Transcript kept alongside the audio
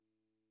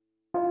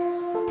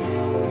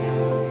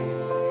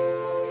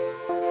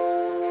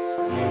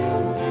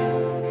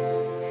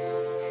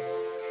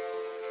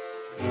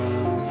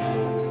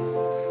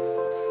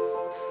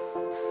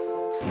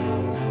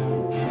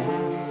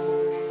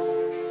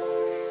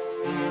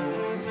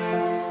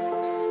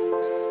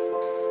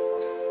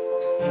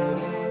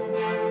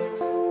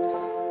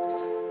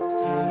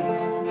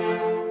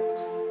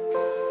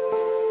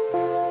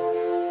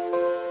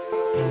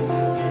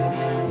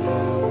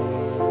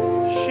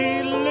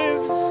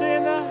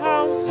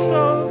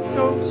of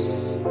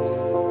ghosts,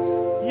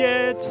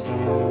 yet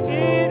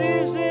it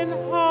isn't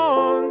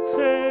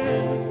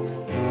haunted.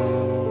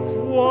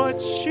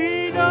 What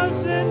she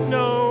doesn't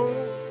know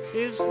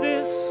is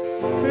this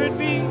could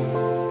be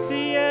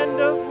the end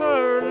of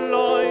her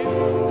life.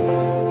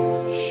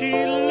 She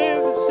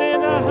lives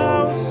in a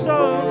house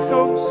of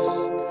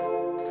ghosts,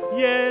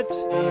 yet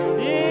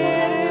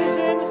it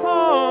isn't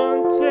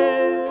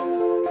haunted.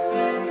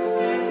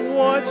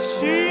 What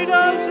she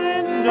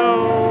doesn't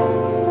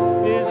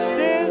know is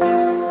this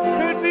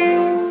could be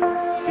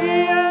the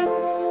end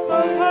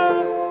of her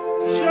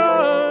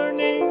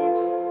journey.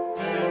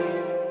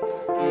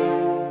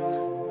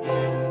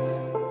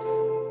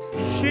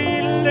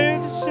 She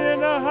lives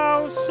in a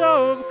house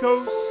of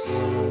ghosts,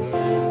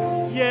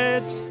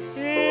 yet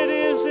it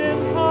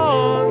isn't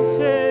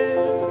haunted.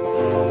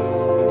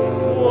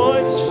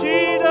 What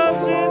she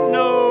doesn't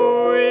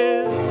know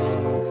is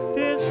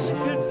this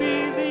could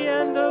be the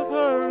end of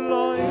her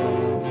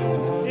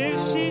life. If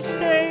she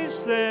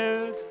stays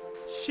there,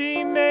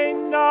 she may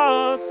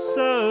not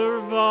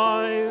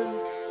survive.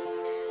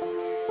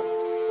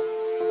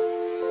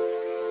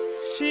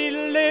 She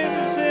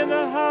lives in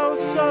a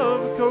house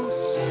of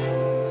ghosts,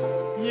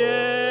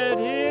 yet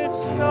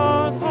it's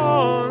not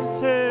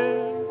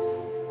haunted.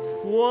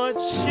 What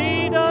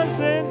she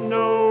doesn't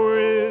know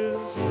is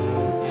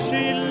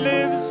she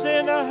lives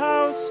in a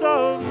house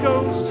of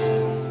ghosts.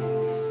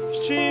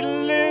 She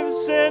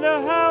lives in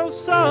a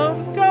house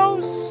of ghosts.